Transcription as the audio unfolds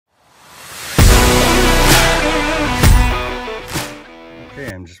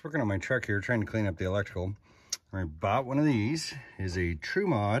I'm just working on my truck here, trying to clean up the electrical. I bought one of these. Is a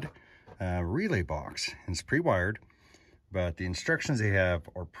TrueMod relay box. It's pre-wired, but the instructions they have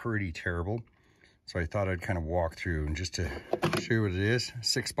are pretty terrible. So I thought I'd kind of walk through and just to show you what it is.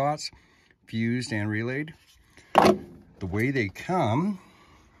 6 spots, fused and relayed. The way they come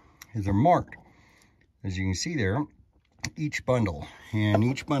is they're marked. As you can see there, each bundle, and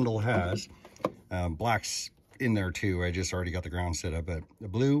each bundle has blacks in there too. I just already got the ground set up, but a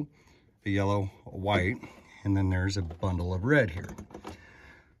blue, a yellow, a white, and then there's a bundle of red here.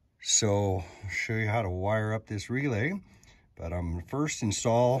 So I'll show you how to wire up this relay, but I'm gonna first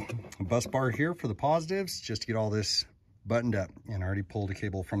install a bus bar here for the positives just to get all this buttoned up, and I already pulled a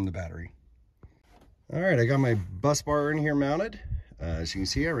cable from the battery. All right, I got my bus bar in here mounted. As you can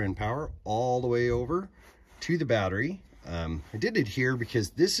see, I ran power all the way over to the battery. I did it here because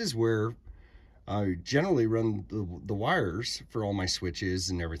this is where I generally run the wires for all my switches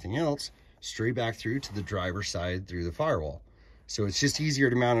and everything else straight back through to the driver's side through the firewall. So it's just easier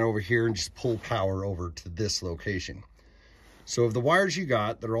to mount it over here and just pull power over to this location. So of the wires you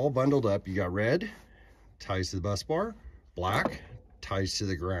got, they're all bundled up. You got red, ties to the bus bar, black, ties to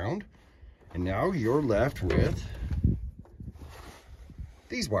the ground, and now you're left with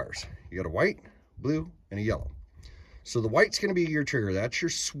these wires. You got a white, blue, and a yellow. So the white's gonna be your trigger, that's your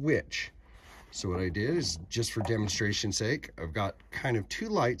switch. So what I did is, just for demonstration's sake, I've got kind of 2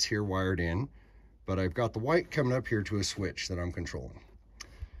 lights here wired in, but I've got the white coming up here to a switch that I'm controlling.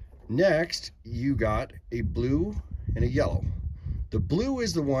 Next, you got a blue and a yellow. The blue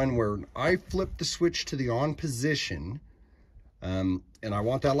is the one where I flip the switch to the on position, and I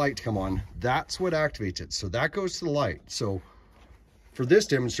want that light to come on. That's what activates it. So that goes to the light. So for this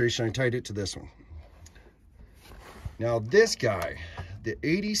demonstration, I tied it to this one. Now this guy, the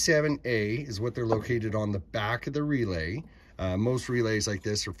 87A, is what they're located on the back of the relay. Most relays like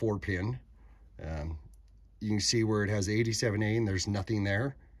this are 4-pin. You can see where it has 87A and there's nothing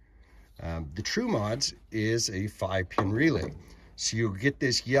there. The TrueMods is a 5-pin relay. So you'll get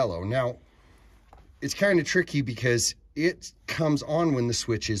this yellow. Now, it's kind of tricky because it comes on when the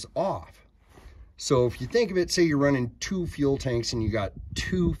switch is off. So if you think of it, say you're running 2 fuel tanks and you got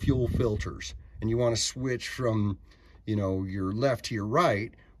 2 fuel filters and you want to switch from, you know, your left to your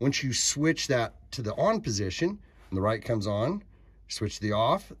right. Once you switch that to the on position and the right comes on, switch the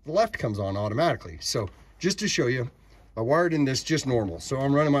off, the left comes on automatically. So just to show you, I wired in this just normal. So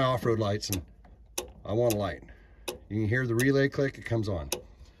I'm running my off-road lights and I want a light. You can hear the relay click, it comes on.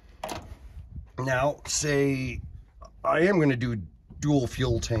 Now, say I am going to do dual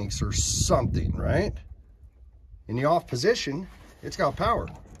fuel tanks or something, right? In the off position, it's got power,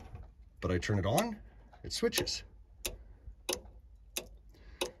 but I turn it on, it switches.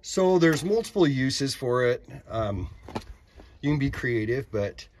 So there's multiple uses for it. You can be creative,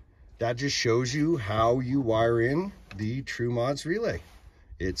 but that just shows you how you wire in the TrueMods relay.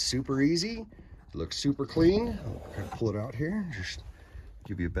 It's super easy, it looks super clean. I'll pull it out here, just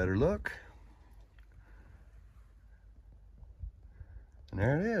give you a better look. And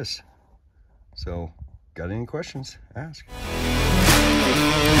there it is. So, got any questions? Ask.